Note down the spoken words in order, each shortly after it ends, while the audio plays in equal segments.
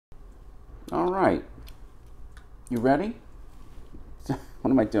All right, you ready?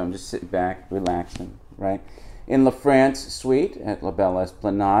 What am I doing? I'm just sitting back, relaxing, right? In La France Suite at La Belle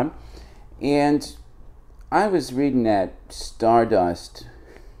Esplanade. And I was reading that Stardust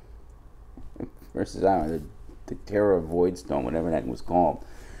versus, I don't know, the Terror of Voidstone, whatever that was called.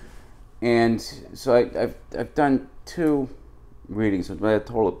 And so I've done two readings, so a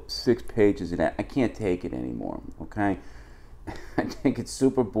total of 6 pages of that. I can't take it anymore, okay? I think it's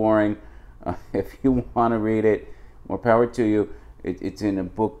super boring. If you want to read it, more power to you. It's in a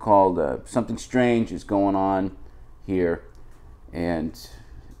book called Something Strange is Going On Here. And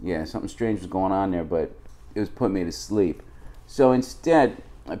yeah, something strange was going on there, but it was putting me to sleep. So instead,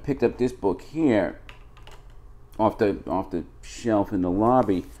 I picked up this book here off the shelf in the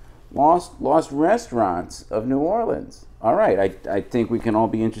lobby. Lost Restaurants of New Orleans. All right, I think we can all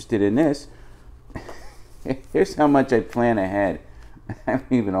be interested in this. Here's how much I plan ahead. I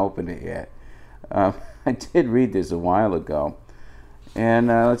haven't even opened it yet. I did read this a while ago. And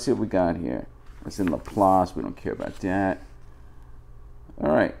let's see what we got here. It's in Laplace. We don't care about that.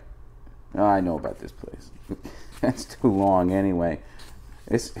 All right. Oh, I know about this place. That's too long anyway.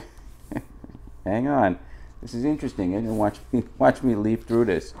 It's hang on. This is interesting. And watch me leaf through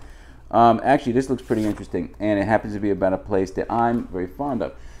this. Actually, this looks pretty interesting, and it happens to be about a place that I'm very fond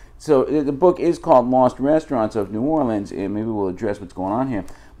of. So the book is called Lost Restaurants of New Orleans, and maybe we'll address what's going on here.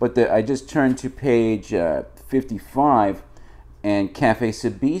 But I just turned to page 55, and Cafe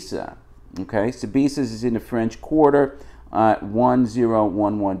Sabisa. Okay, Sabisa's is in the French Quarter,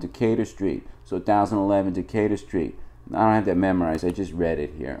 1011 Decatur Street. So 1011 Decatur Street. I don't have that memorized. I just read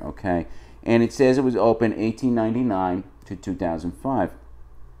it here. Okay, and it says it was open 1899 to 2005.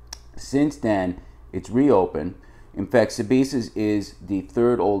 Since then, it's reopened. In fact, Sabisa's is the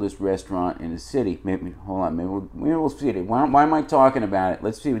third oldest restaurant in the city. Hold on, maybe we'll see it. Why am I talking about it?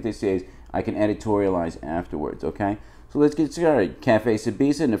 Let's see what this is. I can editorialize afterwards, okay? So let's get started. Cafe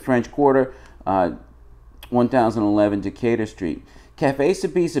Sabisa in the French Quarter, 1011 Decatur Street. Cafe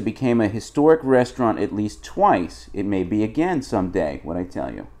Sabisa became a historic restaurant at least twice. It may be again someday, what I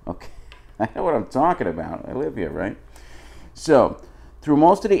tell you. Okay, I know what I'm talking about. I live here, right? So, through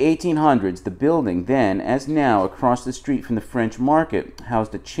most of the 1800s, the building then, as now, across the street from the French Market,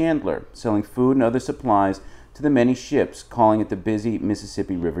 housed a chandler, selling food and other supplies to the many ships calling at the busy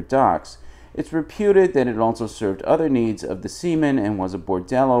Mississippi River docks. It's reputed that it also served other needs of the seamen and was a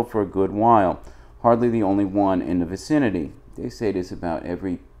bordello for a good while, hardly the only one in the vicinity. They say this about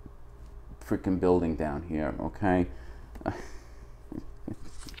every freaking building down here, okay?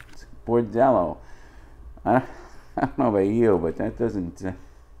 Bordello. I don't know about you, but that doesn't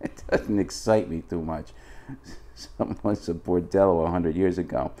it doesn't excite me too much. Something was a bordello 100 years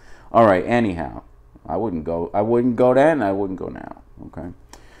ago. All right. Anyhow, I wouldn't go then. I wouldn't go now. Okay.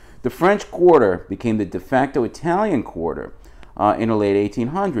 The French Quarter became the de facto Italian Quarter in the late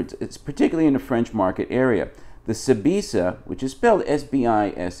 1800s. It's particularly in the French Market area. The Sabisa, which is spelled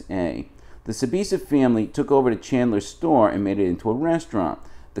S-B-I-S-A, the Sabisa family took over the Chandler's store and made it into a restaurant.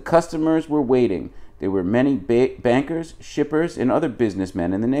 The customers were waiting. There were many bankers, shippers, and other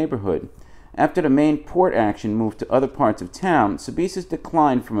businessmen in the neighborhood. After the main port action moved to other parts of town, Sabisa's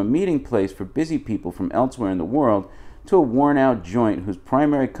declined from a meeting place for busy people from elsewhere in the world to a worn-out joint whose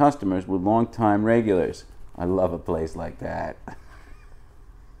primary customers were long-time regulars. I love a place like that.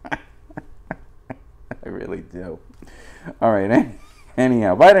 I really do. All right,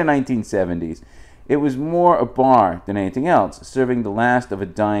 anyhow, by the 1970s, it was more a bar than anything else, serving the last of a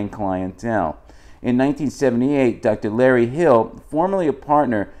dying clientele. In 1978, Dr. Larry Hill, formerly a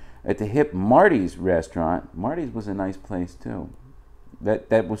partner at the hip Marty's restaurant. Marty's was a nice place too.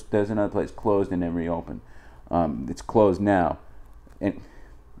 There's another place closed and then reopened. It's closed now,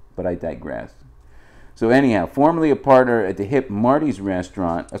 but I digress. So anyhow, formerly a partner at the hip Marty's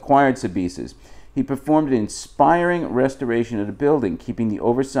restaurant, acquired Sabisa's. He performed an inspiring restoration of the building, keeping the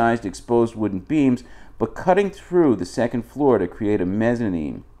oversized exposed wooden beams, but cutting through the second floor to create a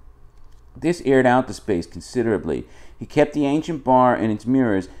mezzanine. This aired out the space considerably. He kept the ancient bar and its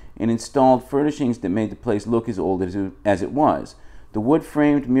mirrors and installed furnishings that made the place look as old as it was. The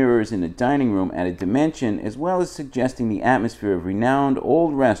wood-framed mirrors in the dining room added dimension, as well as suggesting the atmosphere of renowned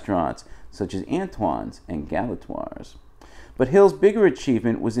old restaurants such as Antoine's and Galatoire's. But Hill's bigger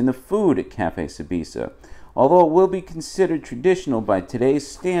achievement was in the food at Cafe Sabisa. Although it will be considered traditional by today's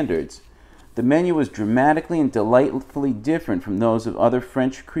standards, the menu was dramatically and delightfully different from those of other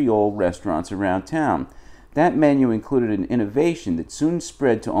French Creole restaurants around town. That menu included an innovation that soon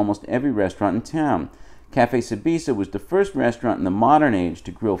spread to almost every restaurant in town. Cafe Sabisa was the first restaurant in the modern age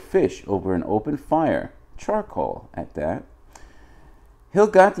to grill fish over an open fire, charcoal at that. Hill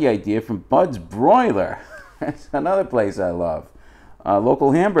got the idea from Bud's Broiler. That's another place I love. A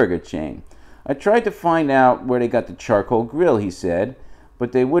local hamburger chain. I tried to find out where they got the charcoal grill, he said,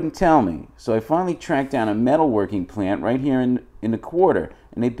 but they wouldn't tell me. So I finally tracked down a metalworking plant right here in the quarter,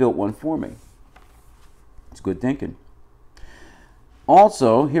 and they built one for me. It's good thinking.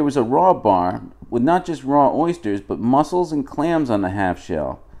 Also, here was a raw bar with not just raw oysters, but mussels and clams on the half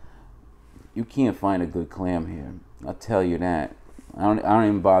shell. You can't find a good clam here. I'll tell you that. I don't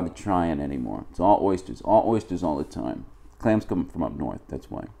even bother trying anymore. It's all oysters all the time. Clams come from up north,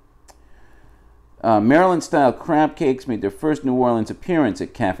 that's why. Maryland-style crab cakes made their first New Orleans appearance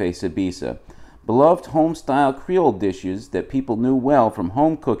at Cafe Sabisa. Beloved home-style Creole dishes that people knew well from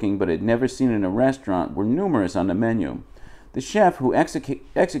home cooking but had never seen in a restaurant were numerous on the menu. The chef who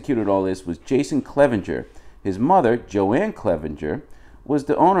executed all this was Jason Clevenger. His mother, Joanne Clevenger, was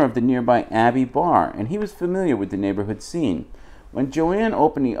the owner of the nearby Abbey Bar, and he was familiar with the neighborhood scene. When Joanne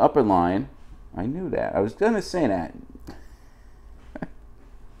opened the upper line, I knew that. I was going to say that.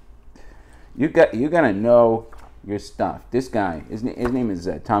 You got to know your stuff. This guy, his name is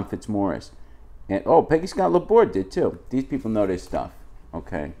Tom Fitzmorris. And Peggy Scott Laborde did too. These people know their stuff.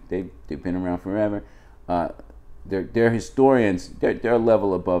 Okay, they've been around forever. They're historians. They're a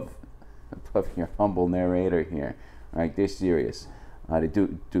level above your humble narrator here. All right, they're serious. They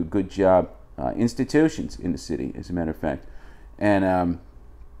do a good job. Institutions in the city, as a matter of fact. And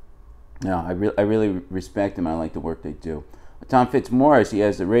I really respect them. I like the work they do. Tom Fitzmorris, he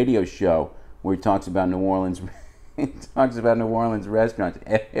has a radio show where he talks about New Orleans. He talks about New Orleans restaurants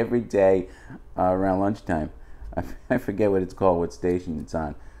every day around lunchtime. I forget what it's called, what station it's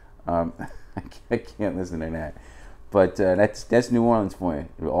on. I can't listen to that. But that's New Orleans for you.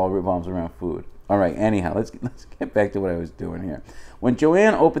 It all revolves around food. All right. Anyhow, let's get back to what I was doing here. When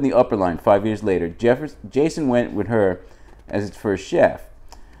Joanne opened the upper line 5 years later, Jason went with her as its first chef.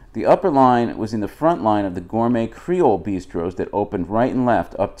 The upper line was in the front line of the gourmet Creole bistros that opened right and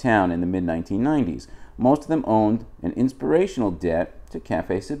left uptown in the mid-1990s. Most of them owned an inspirational debt to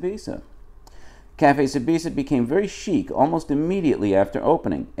Cafe Sabisa. Cafe Sabisa became very chic almost immediately after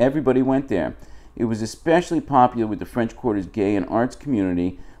opening. Everybody went there. It was especially popular with the French Quarter's gay and arts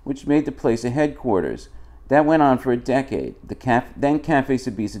community, which made the place a headquarters. That went on for a decade. Then Cafe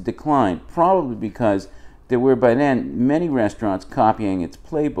Sabisa declined, probably because there were by then many restaurants copying its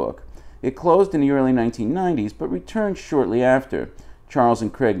playbook. It closed in the early 1990s, but returned shortly after. Charles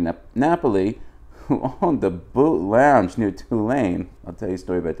and Craig Napoli, who owned the Boot Lounge near Tulane, I'll tell you a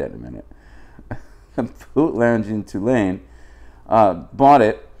story about that in a minute, the Boot Lounge in Tulane, bought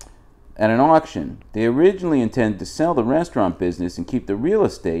it at an auction. They originally intended to sell the restaurant business and keep the real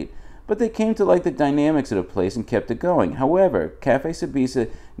estate, but they came to like the dynamics of the place and kept it going. However, Cafe Sabisa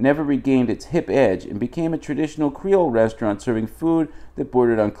never regained its hip edge and became a traditional Creole restaurant serving food that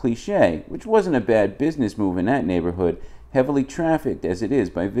bordered on cliché, which wasn't a bad business move in that neighborhood, heavily trafficked as it is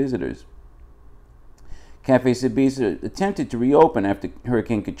by visitors. Cafe Sabisa attempted to reopen after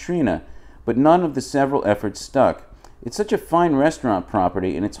Hurricane Katrina, but none of the several efforts stuck. It's such a fine restaurant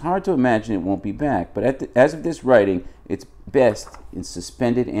property, and it's hard to imagine it won't be back, but as of this writing, it's best in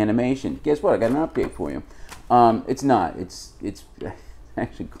suspended animation. Guess what? I got an update for you. It's not. It's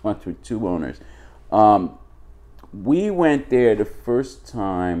actually gone through two owners. We went there the first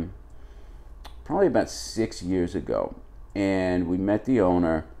time probably about 6 years ago, and we met the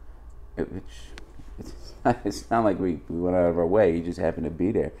owner. It's not like we went out of our way. He just happened to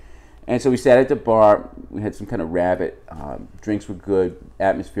be there. And so we sat at the bar. We had some kind of rabbit. Drinks were good.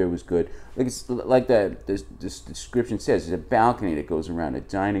 Atmosphere was good. Like this description says, there's a balcony that goes around a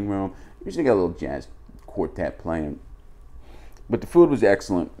dining room. Usually got a little jazz quartet playing. But the food was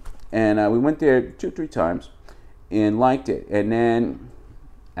excellent. And we went there 2-3 times and liked it. And then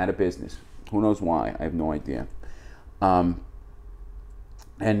out of business. Who knows why? I have no idea. And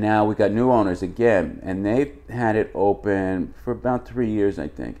now we got new owners again. And they've had it open for about 3 years, I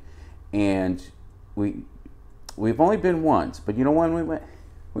think. And we've only been once, but you know when we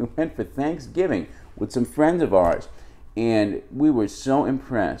went for Thanksgiving with some friends of ours, and we were so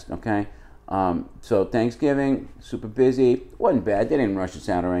impressed. Okay, so Thanksgiving, super busy. It wasn't bad. They didn't rush us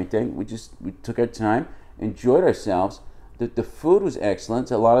out or anything. We took our time, enjoyed ourselves. The food was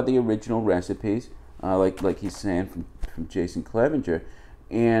excellent. A lot of the original recipes, like he's saying from Jason Clevenger,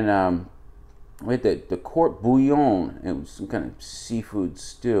 and we had the court bouillon. It was some kind of seafood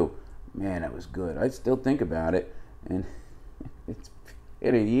stew. Man, that was good. I still think about it, and it's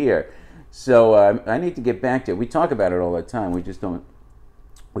been a year. So I need to get back to it. We talk about it all the time. We just don't.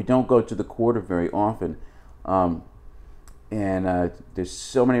 We don't go to the quarter very often, and there's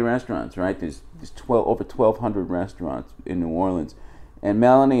so many restaurants, right? There's over 1,200 restaurants in New Orleans, And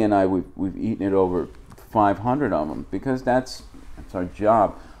Melanie and I, we've eaten it over 500 of them because that's our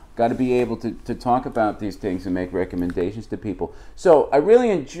job. Got to be able to talk about these things and make recommendations to people. So I really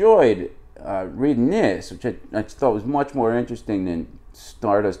enjoyed reading this, which I thought was much more interesting than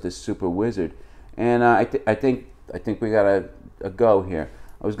Stardust the Super Wizard. And I think we got a go here.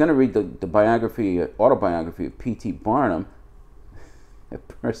 I was going to read the autobiography of P.T. Barnum, a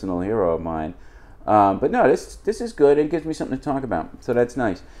personal hero of mine. But no, this is good. It gives me something to talk about, so that's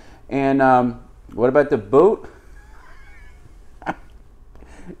nice. And what about the boot?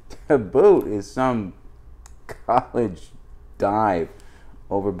 The boot is some college dive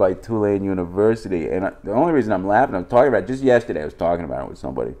over by Tulane University, and the only reason I'm laughing, I'm talking about it just yesterday. I was talking about it with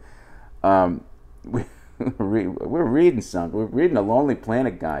somebody. We're reading something. We're reading a Lonely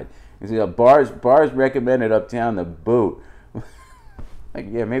Planet guide. It says bars recommended uptown. The boot. Like,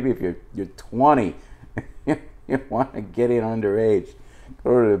 yeah, maybe if you're 20, you want to get in underage,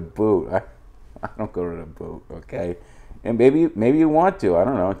 go to the boot. I don't go to the boot, okay? And maybe you want to. I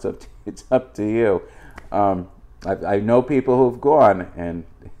don't know. It's up to you. I know people who've gone and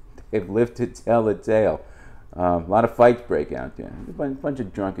they've lived to tell the tale. A lot of fights break out there. A bunch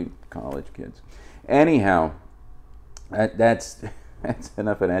of drunken college kids. Anyhow, that's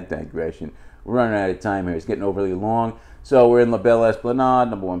enough of that digression. We're running out of time here. It's getting overly long. So we're in La Belle Esplanade,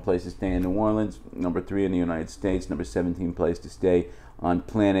 #1 place to stay in New Orleans, #3 in the United States, #17 place to stay on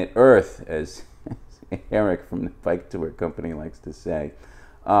planet Earth, as Eric from the Bike Tour Company likes to say.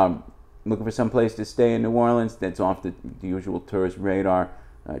 Looking for some place to stay in New Orleans that's off the usual tourist radar.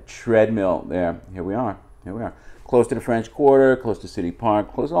 Treadmill there. Here we are. Close to the French Quarter, close to City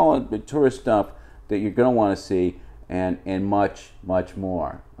Park, close to all the tourist stuff that you're going to want to see, and much, much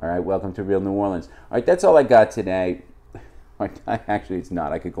more. All right, welcome to Real New Orleans. All right, that's all I got today. Actually, it's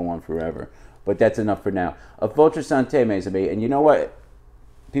not. I could go on forever. But that's enough for now. A votre santé, mes amis. And you know what?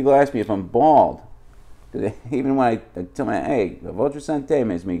 People ask me if I'm bald. Even when I tell my, hey, a votre santé,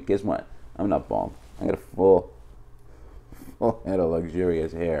 mes amis, guess what? I'm not bald. I got a full head of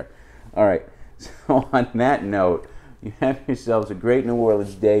luxurious hair. All right. So on that note, you have yourselves a great New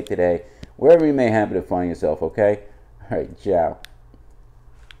Orleans day today, wherever you may happen to find yourself, okay? All right, ciao.